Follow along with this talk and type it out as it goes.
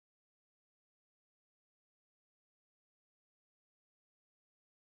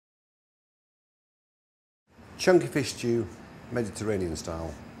Chunky fish stew, Mediterranean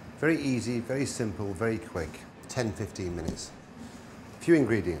style. Very easy, very simple, very quick. 10-15 minutes. Few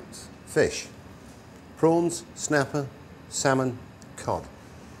ingredients. Fish. Prawns, snapper, salmon, cod.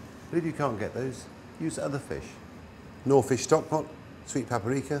 But if you can't get those, use other fish. Knorr fish stock pot, sweet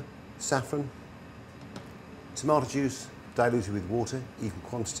paprika, saffron, tomato juice diluted with water, equal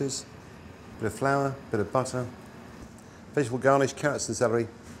quantities, bit of flour, bit of butter, vegetable garnish, carrots and celery.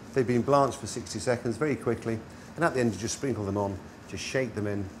 They've been blanched for 60 seconds very quickly, and at the end you just sprinkle them on, just shake them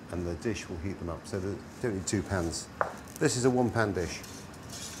in, and the dish will heat them up. So you don't need 2 pans. This is a 1-pan dish.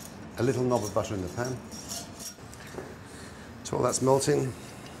 A little knob of butter in the pan. So while that's melting,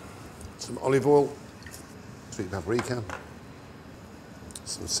 some olive oil, sweet paprika,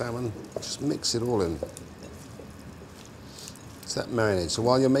 some salmon, just mix it all in. So that marinates. So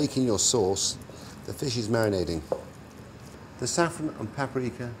while you're making your sauce, the fish is marinating. The saffron and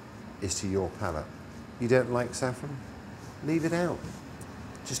paprika is to your palate. You don't like saffron? Leave it out.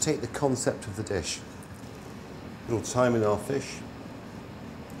 Just take the concept of the dish. A little thyme in our fish.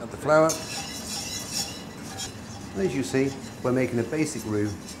 Add the flour. And as you see, we're making a basic roux,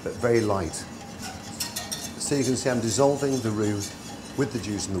 but very light. So you can see I'm dissolving the roux with the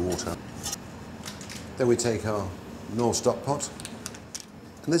juice in the water. Then we take our Knorr stock pot.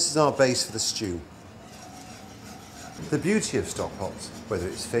 And this is our base for the stew. The beauty of stock pots, whether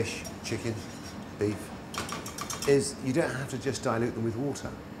it's fish, chicken, beef, is you don't have to just dilute them with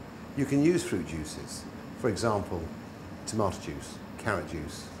water. You can use fruit juices. For example, tomato juice, carrot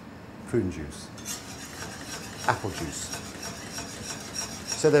juice, prune juice, apple juice.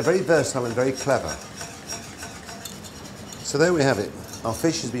 So they're very versatile and very clever. So there we have it. Our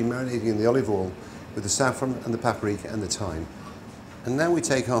fish has been marinating in the olive oil with the saffron and the paprika and the thyme. And now we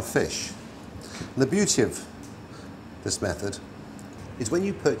take our fish. And the beauty of this method is when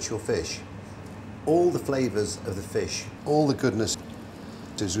you put your fish, all the flavours of the fish, all the goodness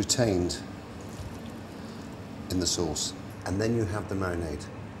is retained in the sauce. And then you have the marinade,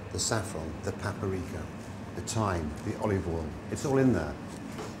 the saffron, the paprika, the thyme, the olive oil. It's all in there.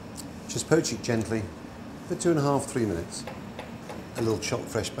 Just poach it gently for 2.5–3 minutes. A little chopped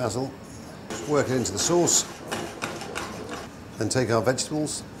fresh basil, work it into the sauce. Then take our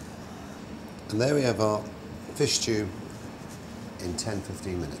vegetables, and there we have our fish stew in 10–15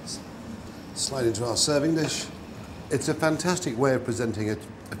 minutes. Slide into our serving dish. It's a fantastic way of presenting a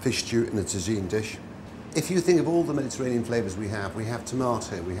fish stew in a tagine dish. If you think of all the Mediterranean flavours we have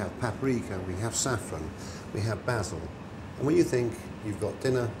tomato, we have paprika, we have saffron, we have basil. And when you think you've got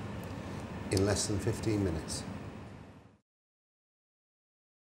dinner in less than 15 minutes.